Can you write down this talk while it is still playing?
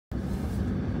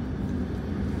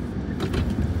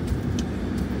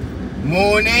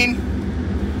Morning.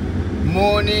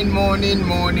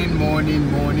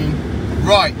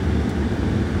 Right,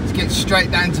 let's get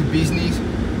straight down to business.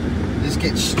 Let's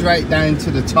get straight down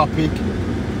to the topic.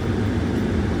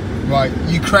 Right,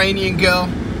 Ukrainian girl,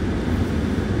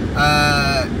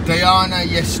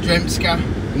 Yastremska.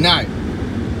 Now,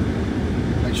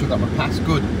 make sure I got my pass.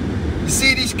 Good. You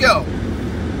see this girl?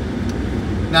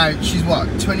 Now, she's what,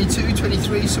 22,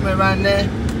 23, somewhere around there.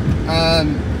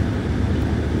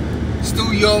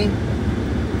 Still young.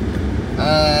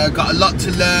 Got a lot to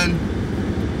learn.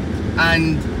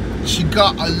 And she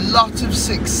got a lot of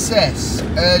success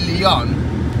early on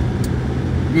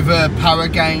with her power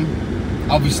game.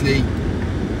 Obviously,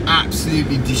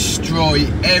 absolutely destroy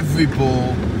every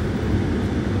ball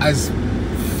as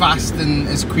fast and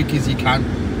as quick as you can.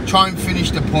 Try and finish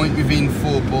the point within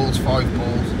 4 balls, 5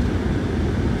 balls.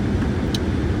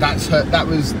 That's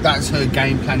her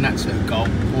game plan, that's her goal,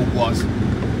 or was.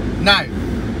 Now,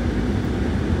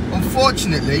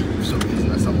 unfortunately, for some reason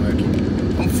that's not working.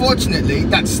 Unfortunately,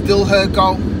 that's still her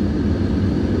goal.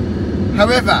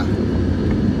 However,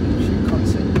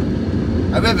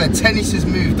 tennis has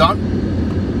moved on.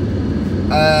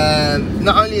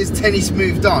 Not only has tennis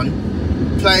moved on,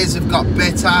 players have got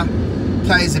better.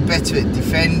 Players are better at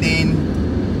defending.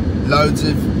 Loads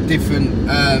of different,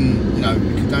 you know,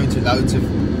 we could go into loads of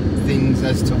things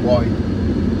as to why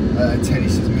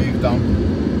tennis has moved on.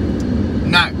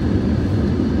 Now,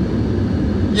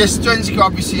 Yastremska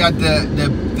obviously had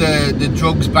the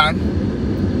drugs ban,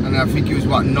 and I think it was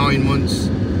what, 9 months,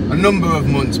 a number of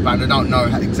months ban. I don't know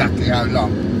exactly how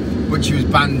long, but she was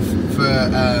banned for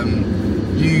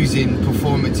using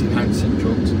performance-enhancing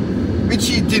drugs, which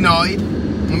she denied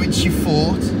and which she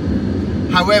fought.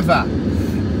 However,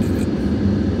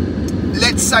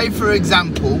 let's say, for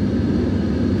example,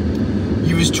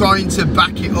 you was trying to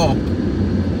back it up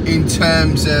in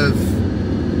terms of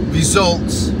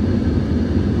results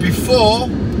before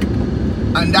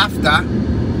and after,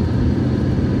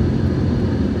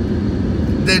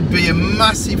 there'd be a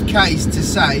massive case to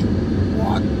say,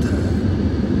 what the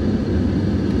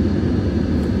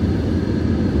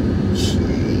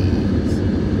jeez.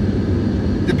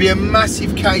 There'd be a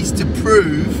massive case to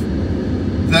prove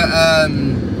that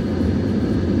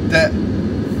that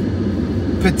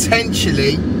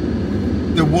potentially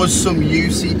there was some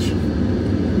usage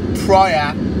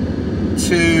prior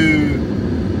to.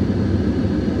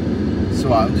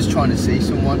 So I'm just trying to see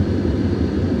someone.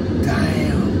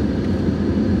 Damn.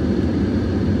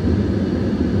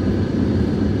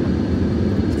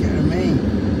 Get what I mean?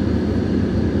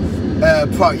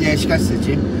 Yeah, she goes to the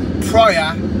gym.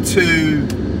 Prior to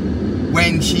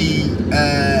when she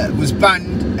was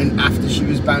banned and after she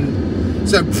was banned.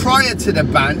 So prior to the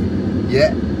ban,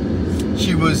 yeah,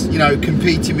 she was, you know,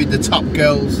 competing with the top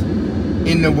girls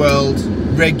in the world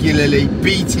regularly,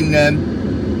 beating them.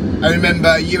 I remember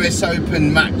a US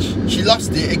Open match. She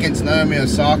lost it against Naomi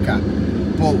Osaka,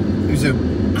 but it was a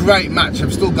great match.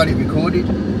 I've still got it recorded.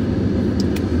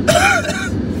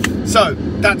 So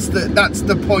that's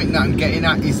the point that I'm getting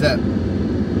at, is that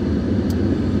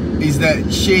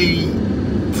she,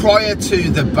 prior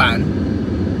to the ban,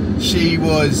 she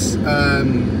was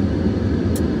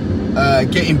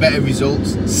getting better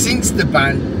results. Since the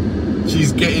ban,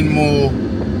 she's getting more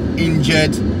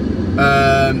injured,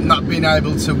 not being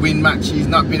able to win matches,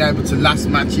 not being able to last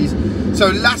matches. So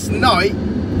last night,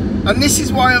 and this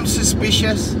is why I'm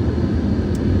suspicious,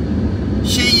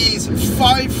 she is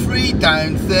 5-3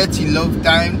 down, 30 love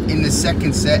down in the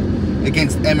second set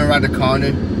against Emma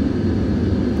Raducanu.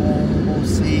 Ball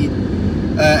seed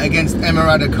against Emma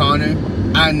Raducanu,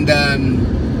 and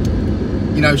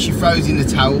you know, she throws in the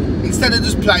towel instead of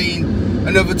just playing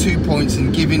another 2 points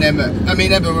and giving Emma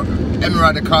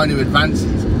Raducanu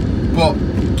advances, but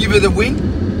give her the win.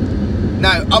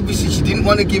 Now, obviously, she didn't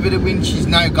want to give her the win. She's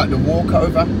now got the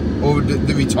walkover or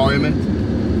the retirement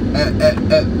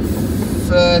at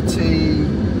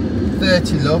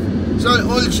 30 love. So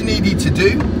all she needed to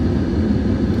do,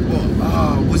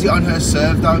 was it on her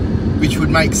serve though, which would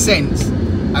make sense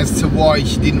as to why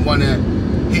she didn't want to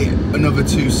hit another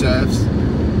 2 serves.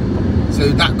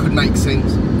 So that could make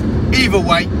sense. Either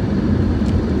way,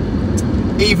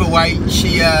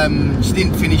 she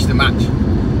didn't finish the match.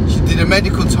 She did a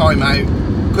medical timeout,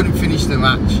 couldn't finish the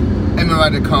match. Emma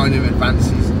Raducanu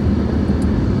advances.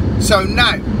 So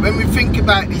now, when we think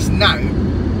about this now,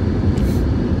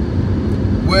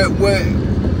 we're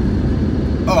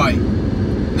all right.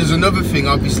 There's another thing,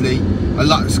 obviously, a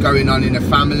lot's going on in a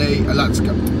family, a lot's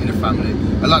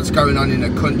going on in a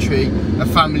country. A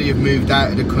family have moved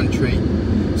out of the country,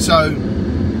 so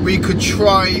we could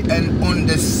try and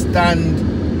understand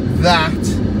that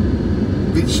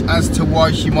which as to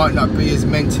why she might not be as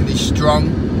mentally strong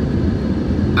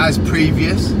as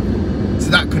previous. So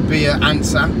that could be an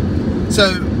answer.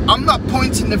 So I'm not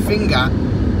pointing the finger,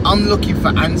 I'm looking for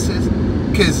answers,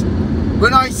 because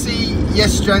when I see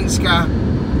Yastremska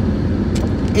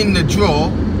in the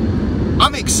draw,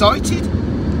 I'm excited.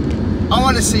 I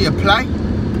want to see her play.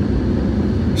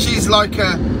 She's like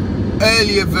a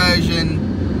earlier version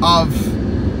of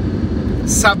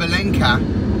Sabalenka,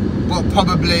 but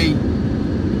probably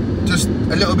just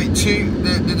a little bit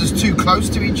they're just too close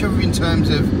to each other in terms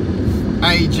of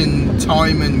age and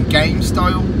time and game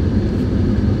style.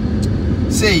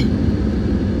 See,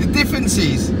 the difference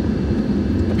is,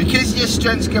 because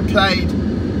Yastremska played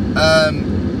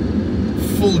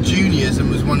full juniors and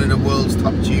was one of the world's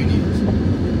top juniors,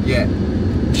 yeah,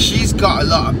 she's got a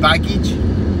lot of baggage.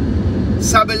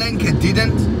 Sabalenka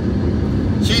didn't.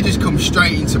 She just come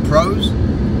straight into pros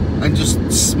and just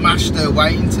smashed her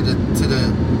way into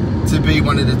to be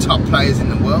one of the top players in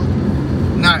the world.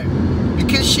 Now,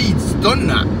 because she's done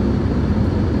that,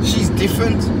 she's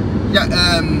different. Yeah,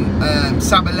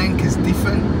 Sabalenka's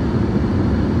different,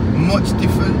 much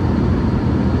different,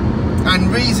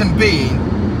 and reason being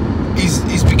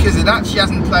is because of that. She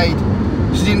didn't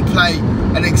play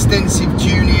an extensive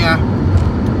junior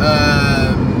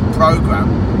program,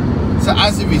 so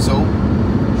as a result,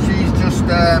 she's just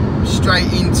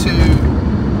straight into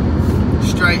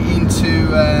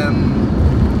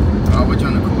what do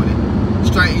you want to call it?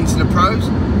 Straight into the pros.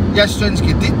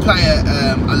 Yastremska did play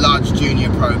a large junior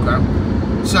program,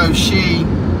 so she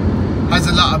has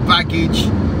a lot of baggage,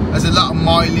 has a lot of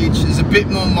mileage. There's a bit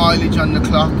more mileage on the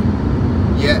clock.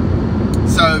 Yeah.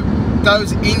 So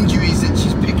those injuries that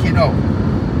she's picking up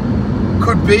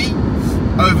could be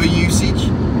overusage,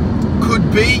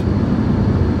 could be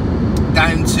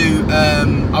down to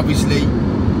obviously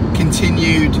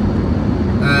continued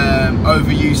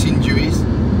overuse injuries,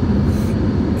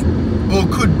 or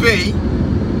could be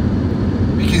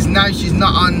because now she's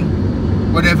not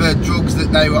on whatever drugs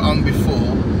that they were on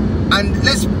before. And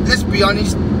let's be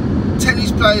honest,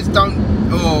 tennis players don't,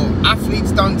 or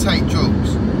athletes don't take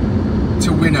drugs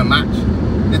to win a match.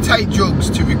 They take drugs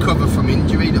to recover from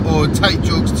injury, or take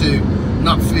drugs to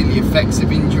not feel the effects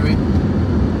of injury.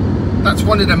 That's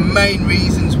one of the main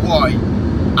reasons why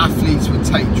athletes would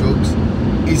take drugs,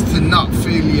 is to not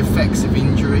feel the effects of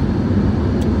injury,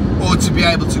 or to be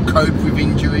able to cope with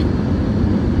injury,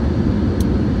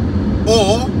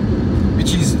 or,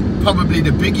 which is probably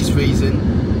the biggest reason,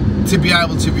 to be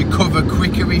able to recover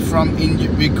quicker from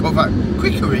injury.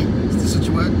 Is such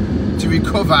a word? To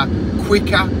recover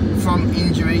quicker from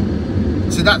injury.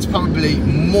 So that's probably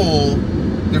more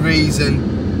the reason.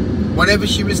 Whatever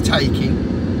she was taking,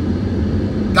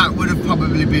 that would have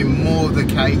probably been more the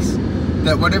case,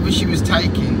 that whatever she was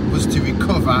taking was to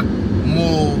recover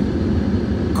more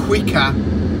quicker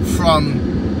from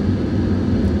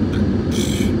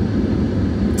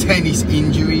tennis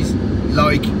injuries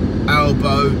like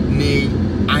elbow, knee,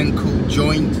 ankle,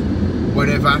 joint,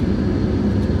 whatever.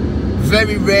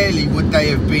 Very rarely would they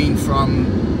have been from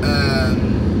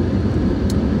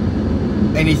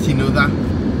anything other.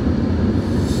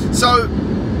 So,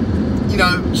 you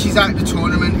know, she's out the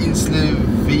tournament in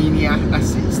Slovenia.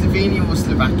 That's it, Slovenia or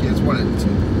Slovakia, it's one of the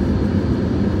two.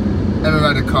 Never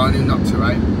had a Raducanu, not to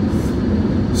right.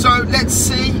 So let's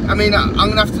see. I mean, I'm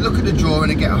gonna have to look at the draw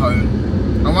when I get home.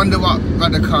 I wonder what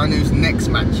Raducanu's next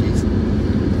match is,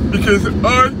 because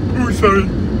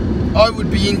I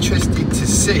would be interested to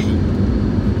see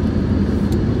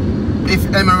if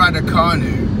Emma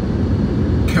Raducanu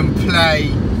can play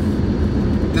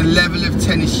the level of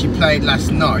tennis she played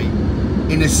last night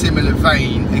in a similar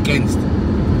vein against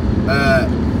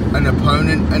an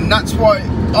opponent. And that's why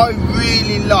I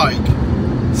really like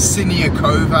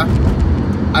Siniakova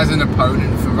as an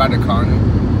opponent for Raducanu.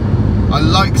 I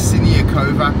like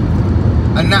Siniakova,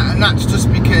 and that's just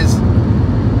because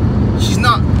she's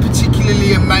not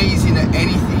particularly amazing at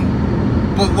anything,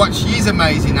 but what she is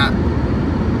amazing at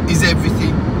is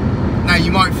everything. Now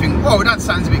you might think, whoa, that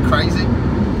sounds a bit crazy.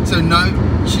 So no,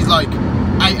 she's like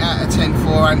 8 out of 10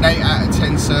 forehand, 8 out of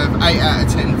 10 serve, 8 out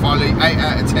of 10 volley, 8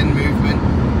 out of 10 movement,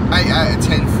 8 out of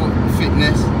 10 foot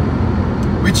fitness,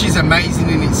 which is amazing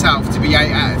in itself to be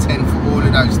 8 out of 10 for all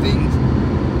of those things.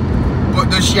 But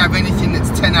does she have anything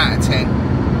that's 10 out of 10?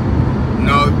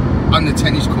 No, on the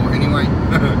tennis court anyway.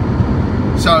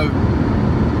 So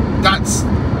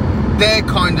they're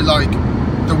kind of like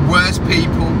the worst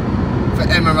people for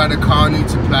Emma Raducanu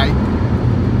to play,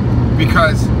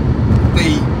 because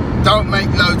they don't make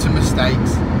loads of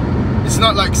mistakes. It's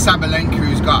not like Sabalenka,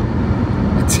 who's got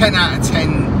a 10 out of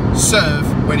 10 serve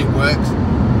when it works.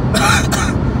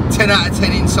 10 out of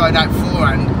 10 inside out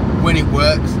forehand when it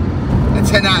works, a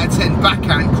 10 out of 10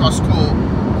 backhand cross court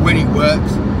when it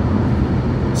works.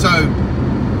 So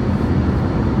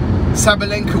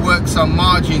Sabalenka works on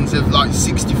margins of like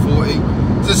 60-40,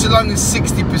 so long as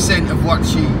 60% of what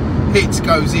she hits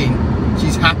goes in,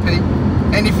 she's happy.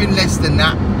 Anything less than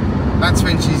that, that's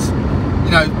when she's,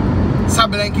 you know,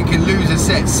 Sabalenka can lose a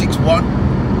set 6-1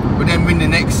 but then win the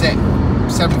next set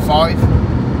 7-5,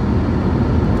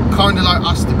 kind of like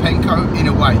Ostapenko in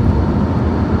a way.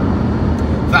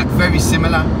 In fact, very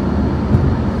similar.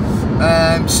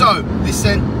 So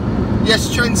listen,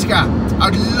 Yastremska,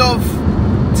 I'd love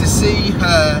to see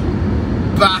her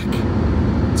back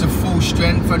to full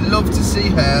strength. I'd love to see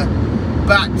her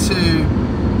back to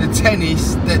the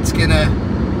tennis that's gonna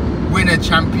win her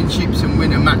championships and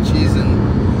win her matches and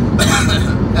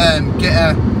get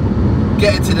her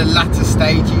to the latter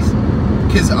stages,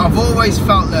 because I've always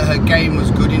felt that her game was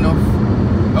good enough.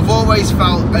 I've always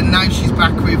felt, and now she's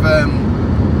back with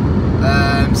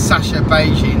Sasha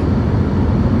Beijing,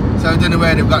 so I don't know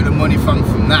where they've got the money from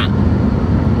that,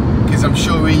 because I'm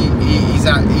sure he's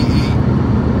out,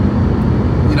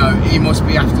 you know, he must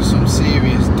be after some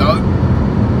serious dough,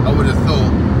 I would have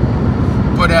thought.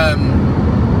 But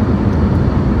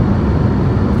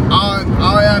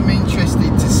I am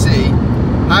interested to see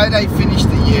how they finish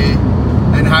the year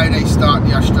and how they start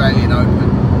the Australian Open,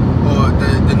 or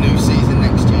the new season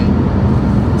next year.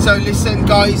 So listen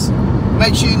guys,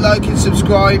 make sure you like and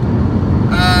subscribe.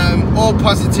 All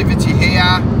positivity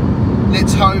here.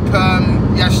 Let's hope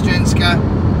Yastremska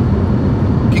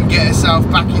can get herself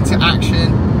back into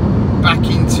action, back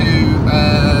into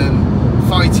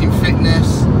fighting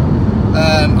fitness.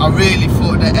 I really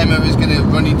thought that Emma was going to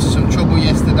run into some trouble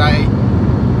yesterday,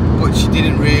 but she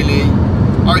didn't really.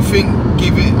 I think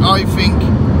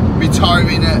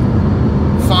retiring at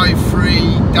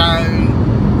 5-3 down,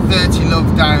 30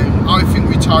 love down, I think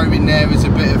retiring there is a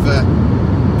bit of a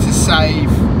to save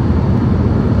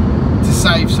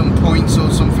some points or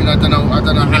something. I don't know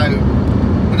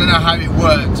how it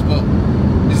works, but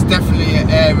there's definitely an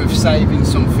air of saving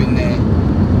something there.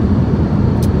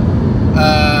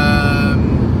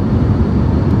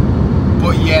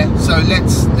 But yeah, so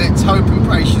let's hope and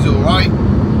pray she's all right.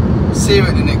 See her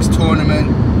at the next tournament,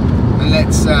 and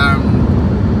let's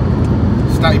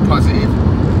stay positive.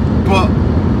 But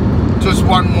just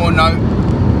one more note,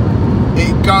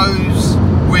 it goes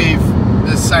with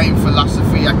the same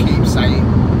philosophy I keep saying,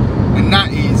 and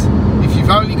that is, if you've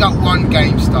only got one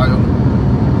game style,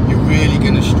 you're really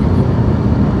going to struggle.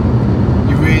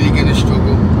 You're really going to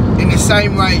struggle. In the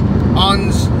same way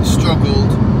Ons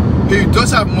struggled, who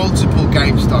does have multiple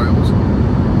game styles.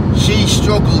 She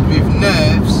struggled with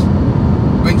nerves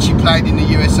when she played in the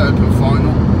US Open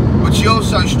final, but she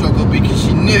also struggled because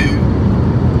she knew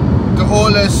that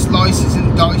all her slices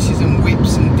and dices and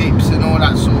whips and dips and all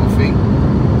that sort of thing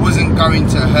wasn't going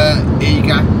to hurt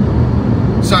ego.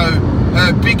 So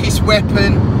her biggest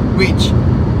weapon, which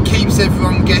keeps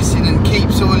everyone guessing and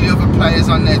keeps all the other players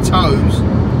on their toes,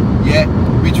 yeah,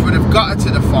 which would have got her to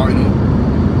the final,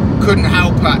 couldn't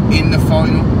help her in the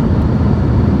final.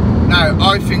 Now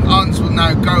I think Ons will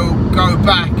now go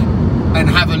back and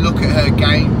have a look at her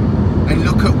game and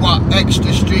look at what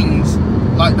extra strings,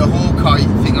 like the Hawkeye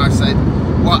thing I said,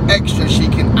 what extra she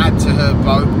can add to her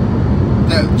bow,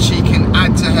 that she can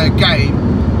add to her game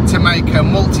to make her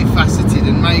multifaceted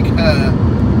and make her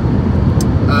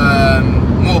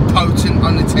more potent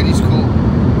on the tennis court,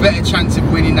 better chance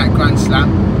of winning that Grand Slam.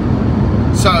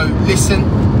 So listen,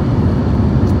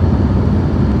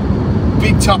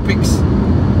 big topics,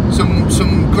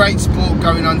 some great sport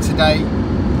going on today.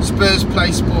 Spurs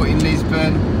play Sport in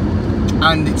Lisbon,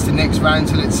 and it's the next round,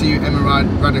 so let's see who Emma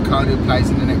Raducanu plays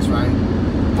in the next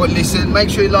round. But listen, make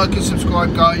sure you like and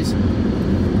subscribe guys.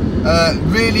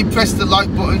 Really press the like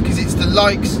button, because it's the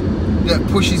likes that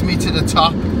pushes me to the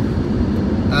top,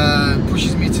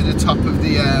 of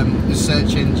the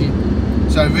search engine.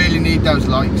 So I really need those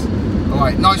likes.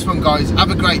 Alright, nice one guys,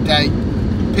 have a great day,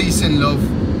 peace and love,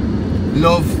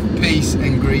 peace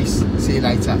and Greece. See you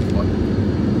later, bye.